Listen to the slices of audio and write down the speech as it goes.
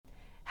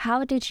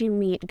How did you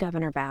meet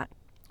Governor Batt?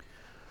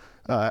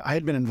 I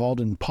had been involved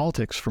in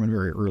politics from a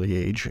very early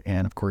age,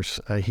 and of course,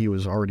 he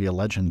was already a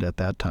legend at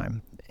that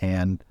time.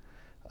 And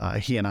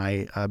he and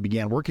I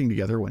began working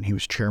together when he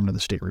was chairman of the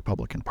state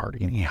Republican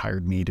Party, and he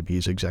hired me to be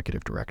his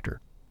executive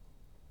director.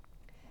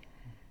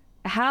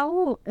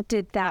 How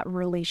did that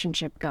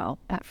relationship go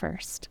at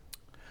first?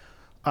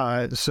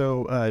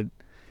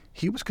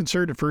 He was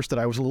concerned at first that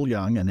I was a little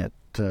young, and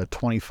at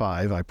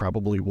 25, I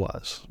probably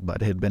was,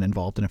 but had been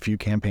involved in a few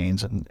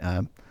campaigns, and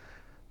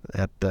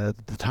at the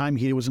time,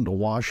 he was into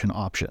wash and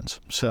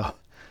options. So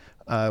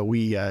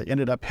we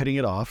ended up hitting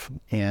it off.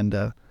 And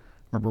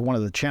remember, one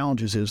of the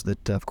challenges is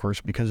that, of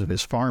course, because of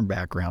his farm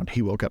background,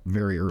 he woke up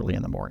very early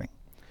in the morning.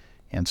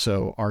 And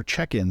so our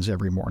check-ins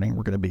every morning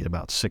were going to be at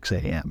about 6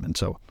 a.m. And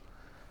so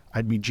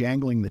I'd be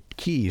jangling the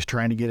keys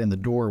trying to get in the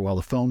door while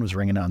the phone was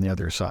ringing on the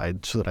other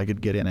side so that I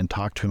could get in and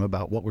talk to him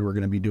about what we were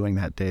going to be doing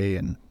that day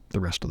and the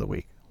rest of the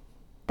week.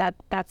 That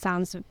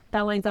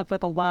lines up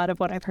with a lot of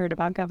what I've heard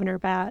about Governor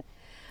Batt.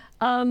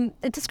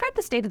 Describe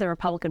the state of the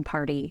Republican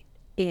Party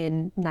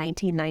in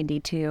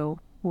 1992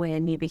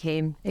 when you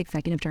became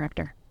executive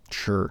director.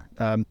 Sure.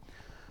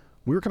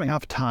 We were coming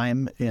off a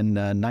time in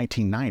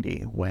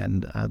 1990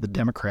 when the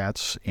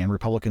Democrats and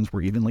Republicans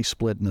were evenly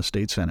split in the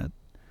state Senate.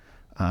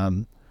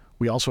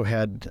 We also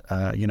had,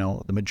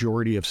 the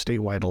majority of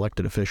statewide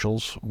elected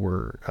officials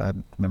were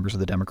members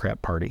of the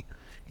Democrat Party,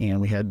 and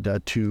we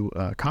had two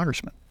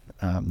congressmen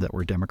that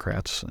were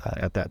Democrats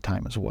at that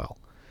time as well.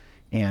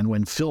 And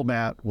when Phil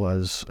Batt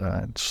was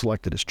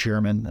elected as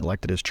chairman,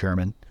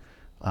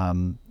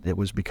 it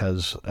was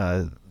because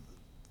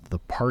the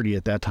party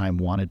at that time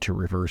wanted to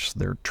reverse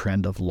their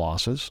trend of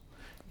losses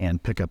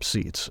and pick up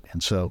seats.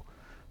 And so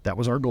that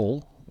was our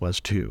goal, was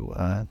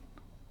to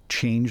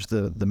change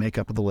the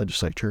makeup of the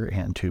legislature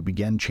and to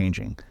begin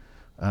changing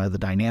the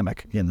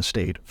dynamic in the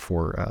state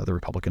for the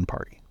Republican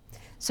Party.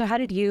 So how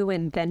did you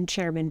and then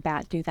Chairman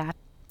Batt do that?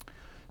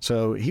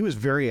 So he was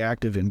very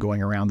active in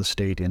going around the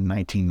state in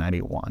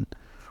 1991,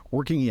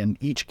 working in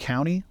each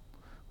county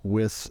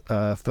with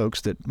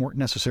folks that weren't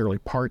necessarily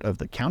part of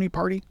the county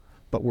party,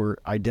 but were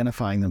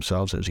identifying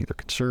themselves as either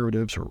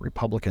conservatives or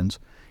Republicans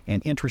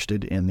and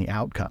interested in the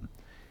outcome.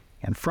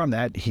 And from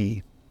that,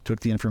 he took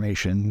the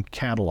information,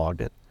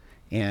 cataloged it,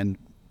 and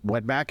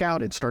went back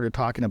out and started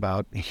talking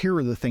about, here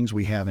are the things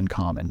we have in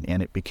common.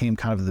 And it became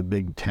kind of the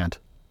big tent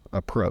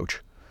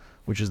approach,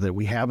 which is that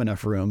we have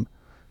enough room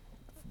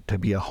to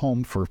be a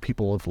home for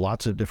people of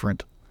lots of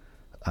different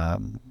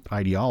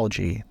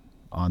ideology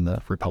on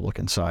the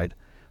Republican side.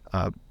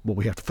 What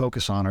we have to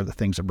focus on are the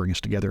things that bring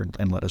us together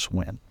and let us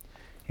win.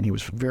 And he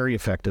was very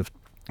effective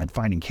at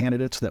finding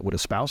candidates that would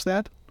espouse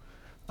that,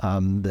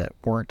 that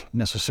weren't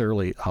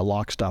necessarily a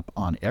lockstep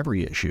on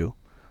every issue,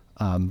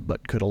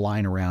 but could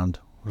align around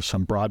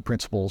some broad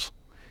principles.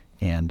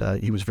 And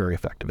he was very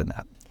effective in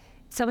that.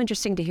 So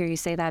interesting to hear you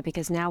say that,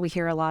 because now we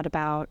hear a lot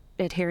about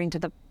adhering to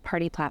the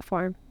party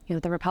platform.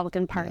 The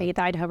Republican Party,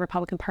 the Idaho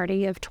Republican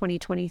Party of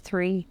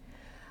 2023,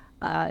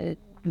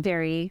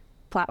 very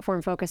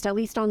platform focused, at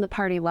least on the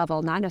party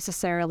level, not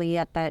necessarily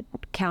at that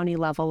county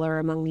level or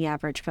among the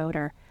average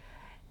voter.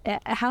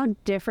 How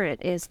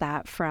different is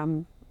that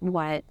from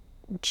what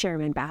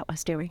Chairman Batt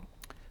was doing?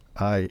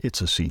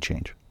 It's a sea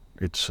change.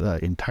 It's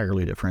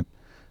entirely different.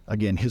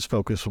 Again, his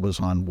focus was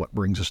on what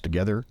brings us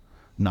together,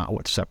 not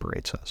what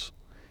separates us.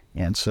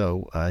 And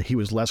so he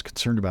was less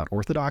concerned about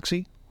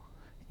orthodoxy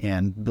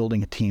and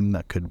building a team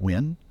that could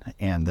win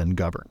and then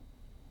govern.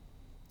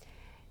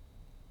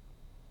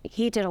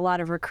 He did a lot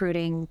of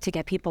recruiting to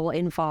get people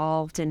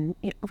involved and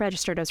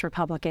registered as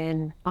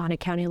Republican on a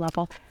county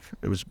level.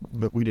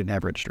 But we didn't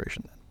have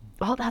registration then.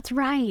 Oh, that's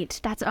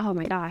right. Oh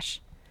my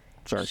gosh.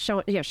 Sorry.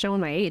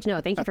 Showing my age. No,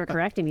 thank you for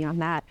correcting me on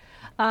that.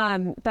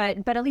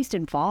 But at least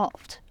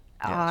involved.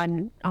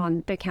 Yes.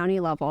 on the county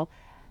level.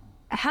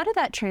 How did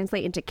that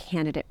translate into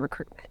candidate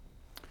recruitment?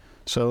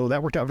 So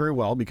that worked out very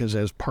well, because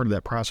as part of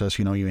that process,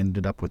 you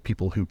ended up with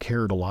people who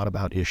cared a lot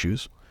about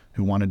issues,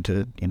 who wanted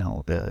to,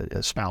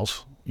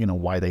 espouse,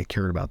 why they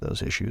cared about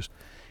those issues.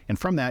 And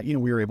from that, we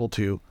were able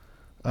to,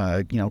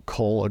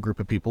 cull a group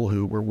of people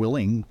who were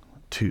willing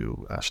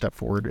to step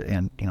forward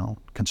and,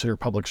 consider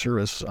public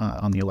service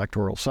on the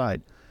electoral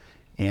side.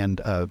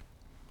 And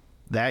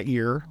that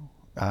year,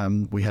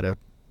 we had a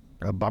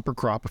bumper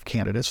crop of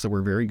candidates that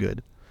were very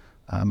good.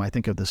 I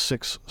think of the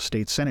 6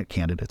 state Senate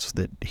candidates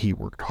that he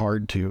worked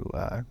hard to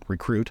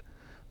recruit,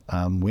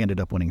 we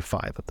ended up winning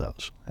 5 of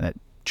those, and it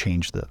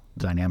changed the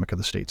dynamic of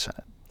the state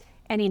Senate.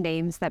 Any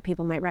names that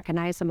people might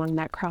recognize among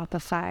that crop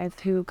of 5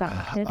 who got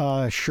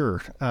elected?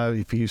 Sure.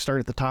 If you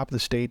start at the top of the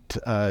state,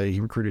 he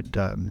recruited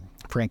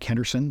Frank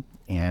Henderson,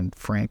 and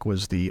Frank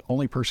was the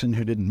only person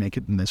who didn't make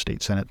it in the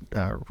state Senate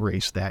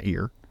race that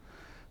year.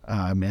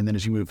 And then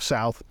as you move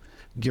south,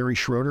 Gary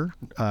Schroeder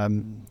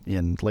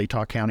in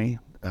Latah County,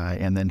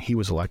 and then he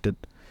was elected.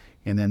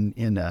 And then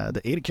in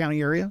the Ada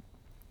County area,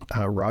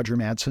 Roger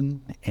Madsen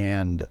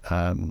and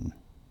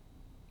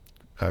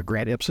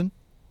Grant Ibsen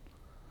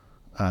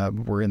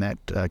were in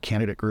that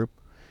candidate group.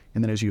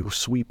 And then as you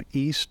sweep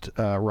east,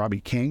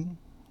 Robbie King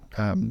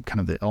kind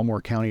of the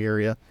Elmore County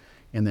area.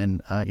 And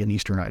then in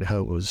eastern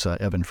Idaho, it was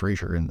Evan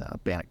Fraser in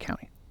Bannock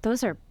County.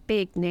 Those are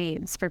big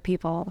names for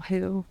people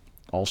who...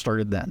 All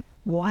started then.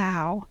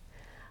 Wow.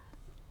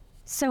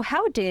 So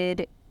how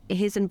did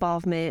his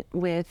involvement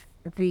with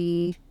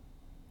the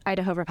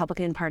Idaho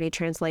Republican Party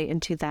translate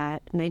into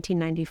that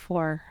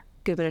 1994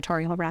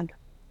 gubernatorial run?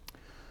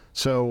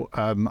 So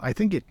I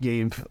think it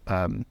gave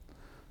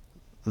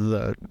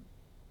the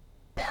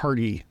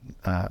party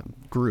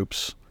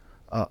groups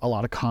a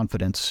lot of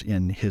confidence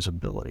in his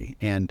ability.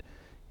 And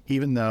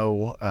even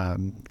though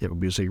it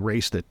was a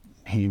race that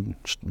he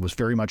was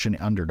very much an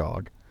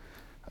underdog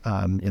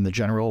in the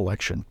general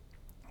election,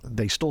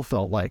 they still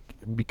felt like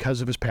because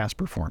of his past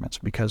performance,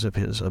 because of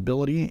his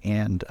ability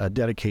and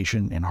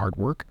dedication and hard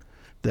work,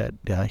 that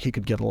he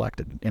could get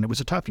elected. And it was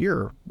a tough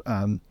year,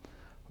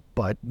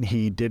 but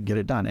he did get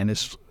it done. And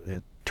it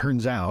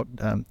turns out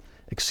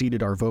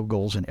exceeded our vote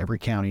goals in every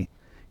county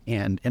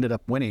and ended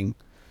up winning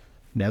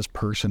Nez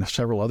Perce and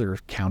several other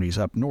counties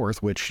up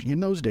north, which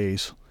in those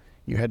days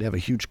you had to have a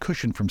huge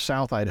cushion from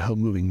South Idaho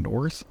moving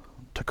north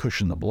to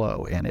cushion the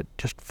blow. And it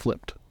just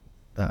flipped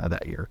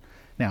that year.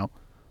 Now,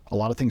 a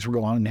lot of things were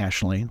going on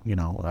nationally.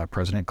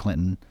 President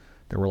Clinton,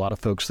 there were a lot of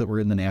folks that were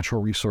in the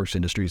natural resource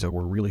industries that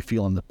were really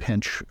feeling the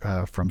pinch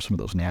from some of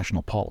those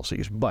national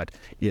policies. But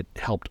it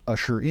helped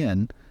usher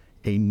in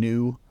a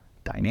new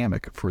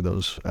dynamic for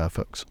those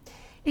folks.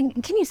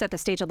 And can you set the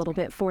stage a little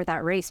bit for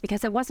that race?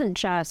 Because it wasn't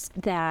just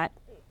that,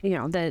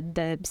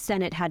 the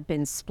Senate had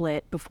been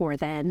split before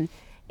then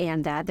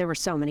and that there were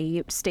so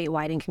many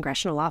statewide and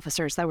congressional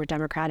officers that were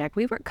Democratic.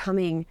 We were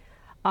coming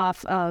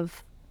off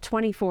of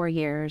 24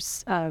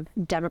 years of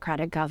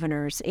Democratic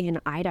governors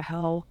in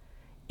Idaho.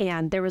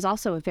 And there was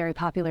also a very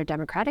popular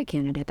Democratic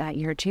candidate that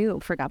year, too,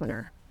 for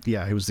governor.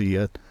 Yeah, he was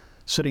the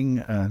sitting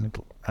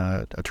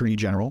attorney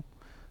general,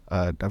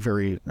 a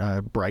very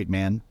bright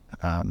man,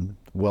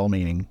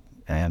 well-meaning,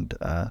 and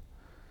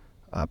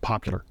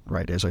popular,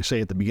 right? As I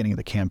say, at the beginning of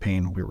the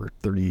campaign, we were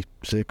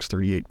 36,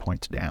 38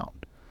 points down,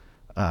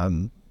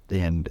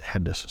 and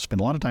had to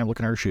spend a lot of time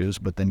looking at our shoes,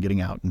 but then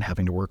getting out and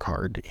having to work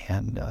hard.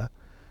 And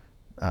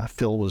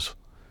Phil was,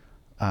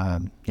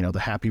 the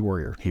happy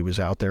warrior. He was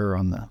out there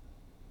on the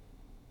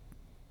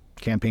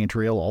campaign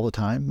trail all the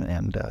time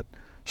and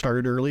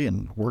started early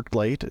and worked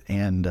late.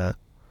 And there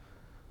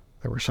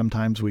were some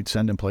times we'd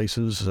send him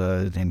places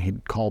and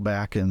he'd call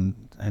back and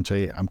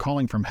say, "I'm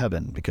calling from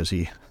heaven," because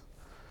he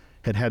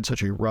had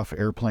such a rough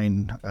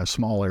airplane, a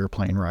small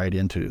airplane ride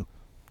into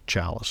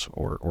Challis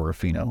or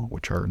Orofino,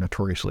 which are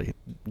notoriously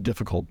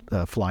difficult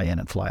fly in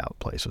and fly out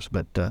places.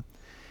 But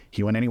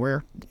he went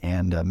anywhere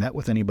and met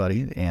with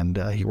anybody, and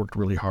he worked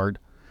really hard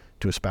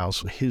to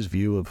espouse his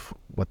view of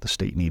what the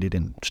state needed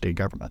in state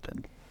government.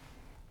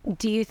 And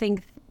do you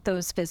think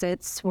those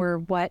visits were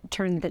what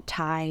turned the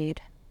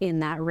tide in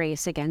that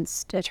race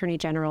against Attorney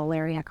General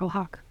Larry Echo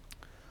Hawk?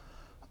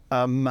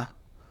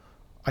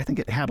 I think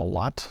it had a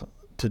lot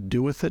to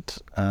do with it.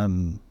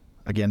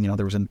 Again,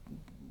 there was a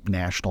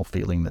national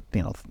feeling that,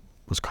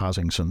 was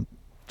causing some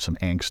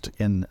angst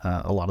in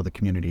a lot of the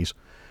communities.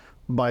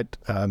 But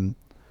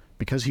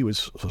because he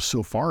was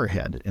so far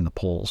ahead in the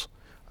polls,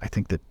 I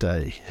think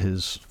that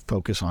his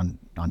focus on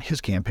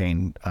his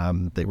campaign,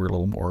 they were a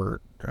little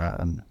more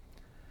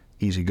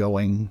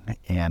easygoing,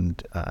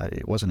 and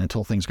it wasn't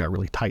until things got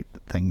really tight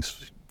that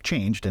things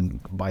changed, and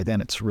by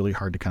then it's really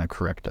hard to kind of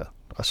correct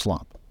a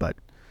slump. But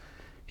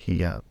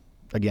he,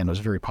 again, was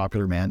a very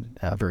popular man,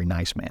 a very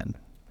nice man.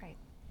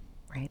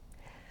 Right.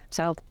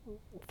 So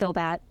Phil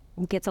Batt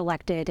gets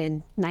elected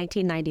in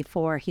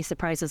 1994. He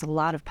surprises a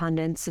lot of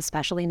pundits,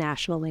 especially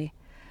nationally.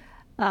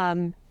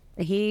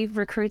 He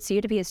recruits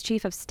you to be his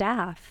chief of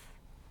staff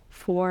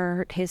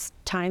for his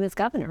time as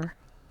governor.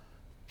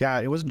 Yeah,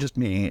 it wasn't just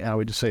me. I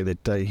would just say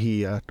that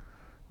he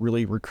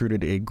really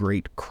recruited a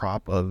great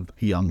crop of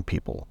young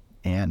people.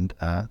 And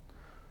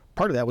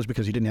part of that was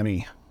because he didn't have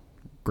any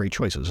great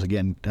choices.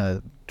 Again,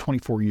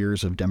 24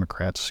 years of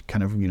Democrats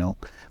kind of,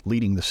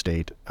 leading the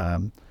state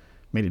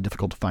made it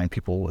difficult to find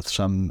people with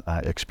some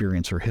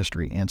experience or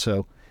history. And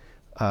so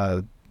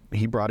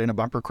he brought in a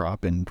bumper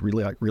crop and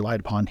really relied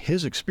upon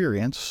his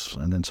experience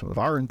and then some of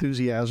our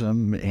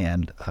enthusiasm.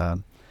 And,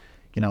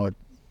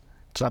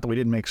 it's not that we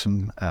didn't make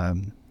some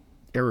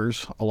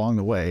errors along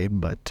the way,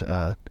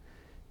 but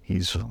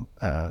he's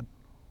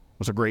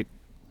was a great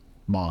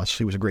boss.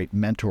 He was a great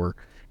mentor.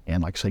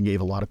 And like I said,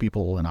 gave a lot of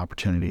people an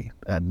opportunity.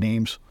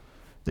 Names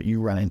that you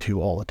run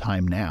into all the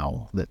time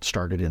now that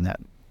started in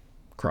that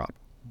crop.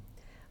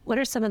 What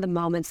are some of the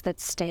moments that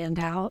stand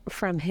out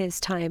from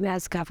his time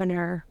as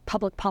governor,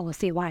 public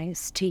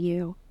policy-wise, to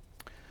you?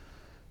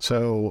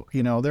 So,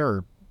 there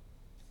are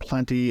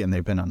plenty, and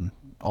they've been on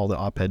all the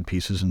op-ed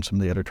pieces and some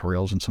of the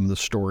editorials and some of the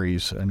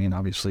stories. I mean,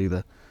 obviously,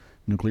 the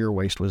nuclear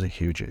waste was a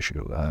huge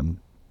issue.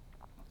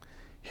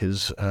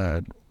 His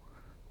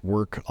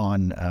work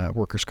on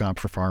workers' comp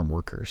for farm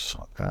workers,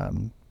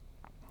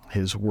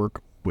 his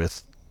work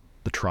with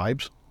the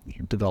tribes,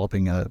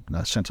 developing a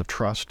sense of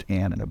trust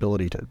and an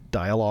ability to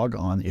dialogue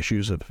on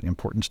issues of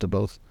importance to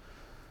both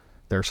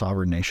their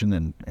sovereign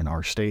nation and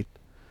our state.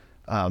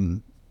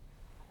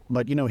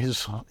 But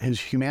his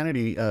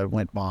humanity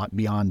went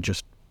beyond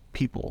just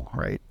people,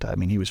 right? I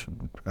mean, he was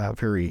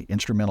very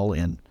instrumental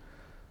in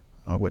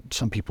what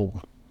some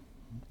people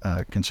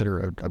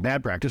consider a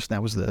bad practice. And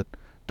that was the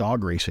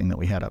dog racing that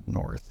we had up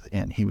north,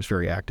 and he was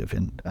very active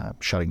in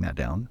shutting that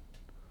down.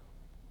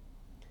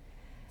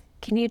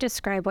 Can you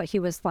describe what he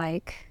was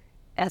like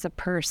as a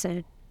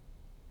person?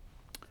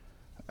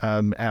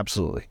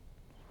 Absolutely.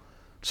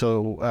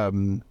 So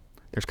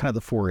there's kind of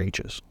the 4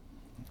 H's,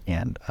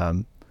 and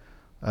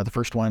the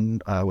first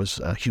one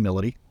was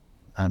humility.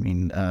 I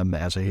mean,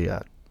 as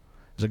a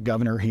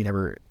governor, he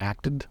never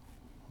acted,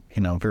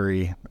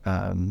 very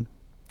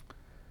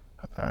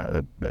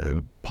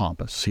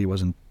pompous. He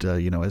wasn't,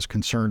 as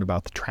concerned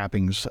about the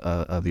trappings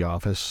of the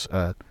office.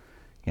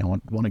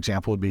 One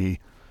example would be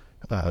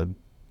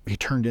he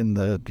turned in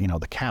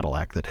the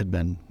Cadillac that had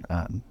been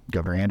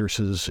Governor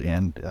Anderson's,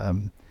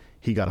 and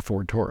he got a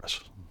Ford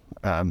Taurus.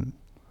 I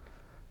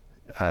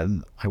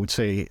would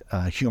say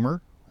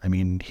humor. I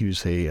mean, he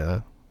was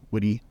a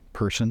witty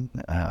person,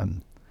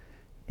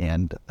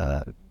 and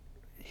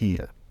he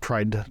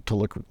tried to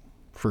look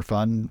for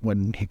fun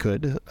when he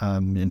could,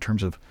 in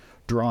terms of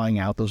drawing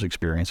out those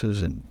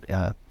experiences. And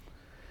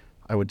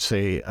I would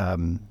say,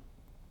 then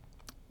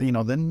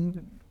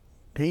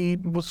he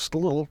was a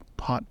little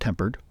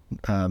hot-tempered,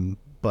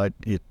 but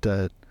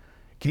it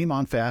came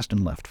on fast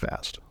and left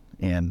fast.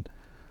 And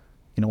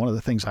one of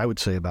the things I would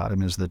say about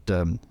him is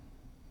that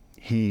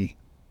he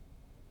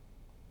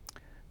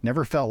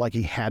never felt like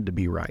he had to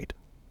be right,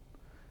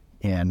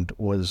 and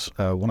was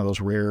one of those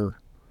rare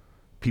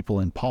people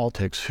in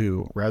politics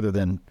who, rather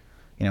than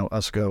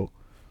us go,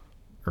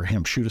 or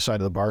him shoot a side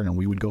of the barn and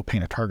we would go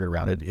paint a target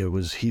around it,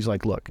 he's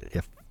like, look,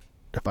 if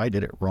I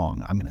did it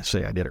wrong, I'm going to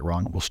say I did it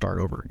wrong, and we'll start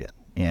over again.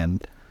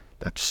 And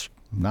that's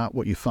not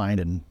what you find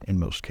in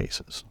most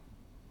cases.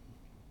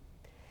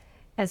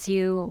 As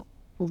you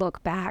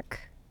look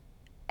back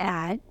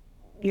at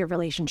your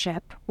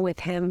relationship with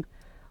him,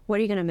 what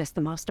are you going to miss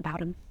the most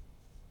about him?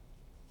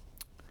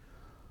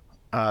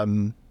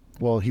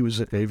 Well, he was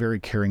a very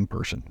caring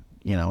person,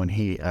 and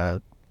he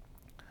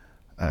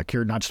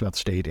cared not just about the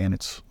state and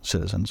its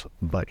citizens,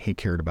 but he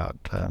cared about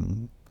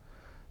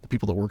the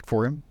people that worked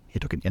for him. He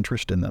took an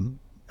interest in them,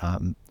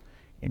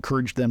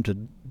 encouraged them to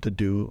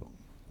do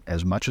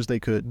as much as they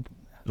could,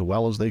 as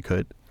well as they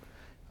could.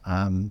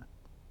 And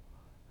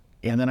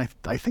then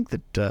I think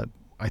that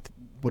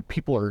what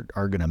people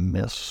are going to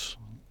miss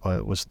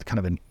was kind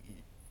of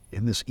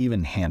in this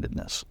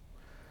even-handedness.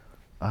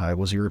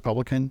 Was he a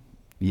Republican?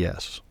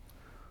 Yes.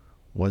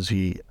 Was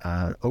he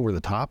over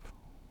the top?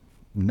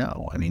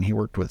 No. I mean, he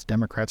worked with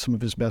Democrats. Some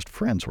of his best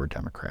friends were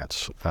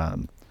Democrats.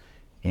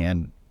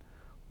 And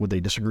would they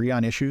disagree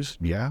on issues?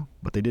 Yeah,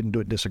 but they didn't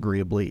do it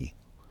disagreeably.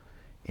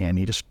 And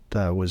he just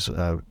was,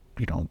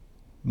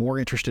 more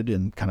interested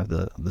in kind of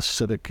the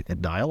civic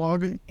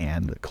dialogue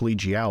and the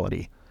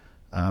collegiality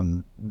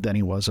than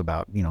he was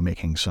about,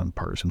 making some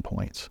partisan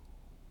points.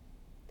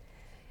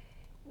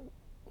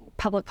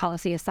 Public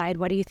policy aside,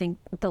 what do you think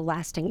the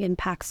lasting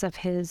impacts of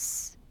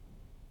his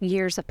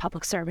years of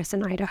public service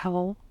in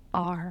Idaho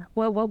are?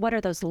 What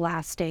are those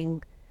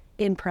lasting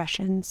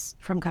impressions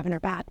from Governor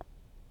Batt?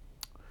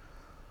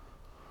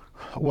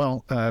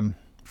 Well,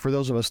 for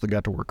those of us that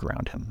got to work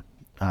around him,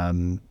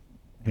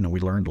 we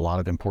learned a lot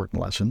of important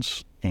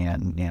lessons,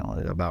 and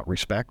about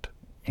respect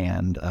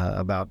and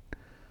about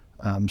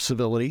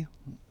civility,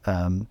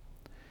 and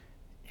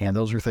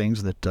those are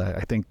things that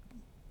I think,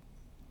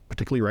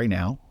 particularly right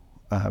now,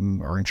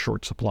 are in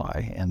short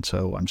supply. And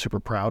so I'm super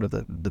proud of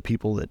the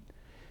people that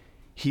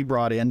he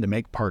brought in to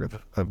make part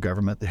of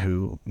government,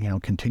 who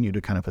continue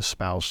to kind of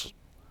espouse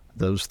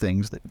those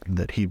things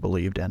that he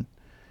believed in.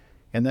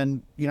 And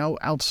then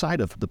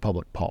outside of the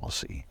public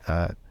policy,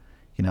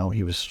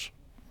 he was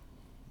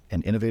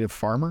an innovative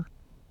farmer.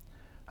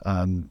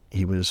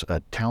 He was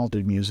a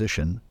talented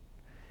musician,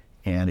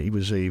 and he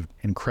was an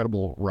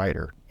incredible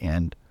writer.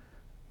 And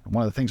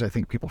one of the things I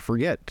think people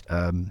forget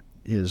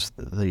is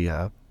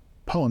the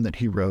poem that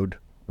he wrote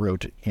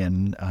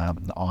in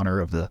honor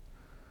of the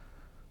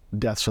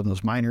deaths of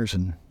those miners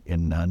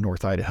in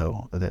North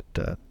Idaho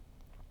that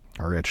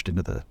are etched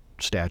into the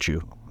statue,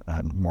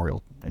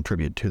 memorial and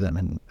tribute to them,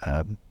 and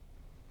a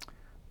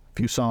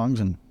few songs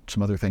and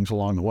some other things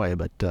along the way.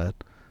 But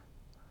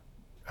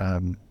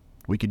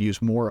we could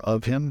use more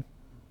of him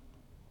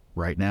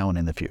right now and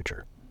in the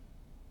future.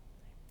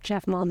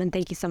 Jeff Malman,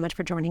 thank you so much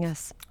for joining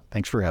us.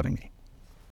 Thanks for having me.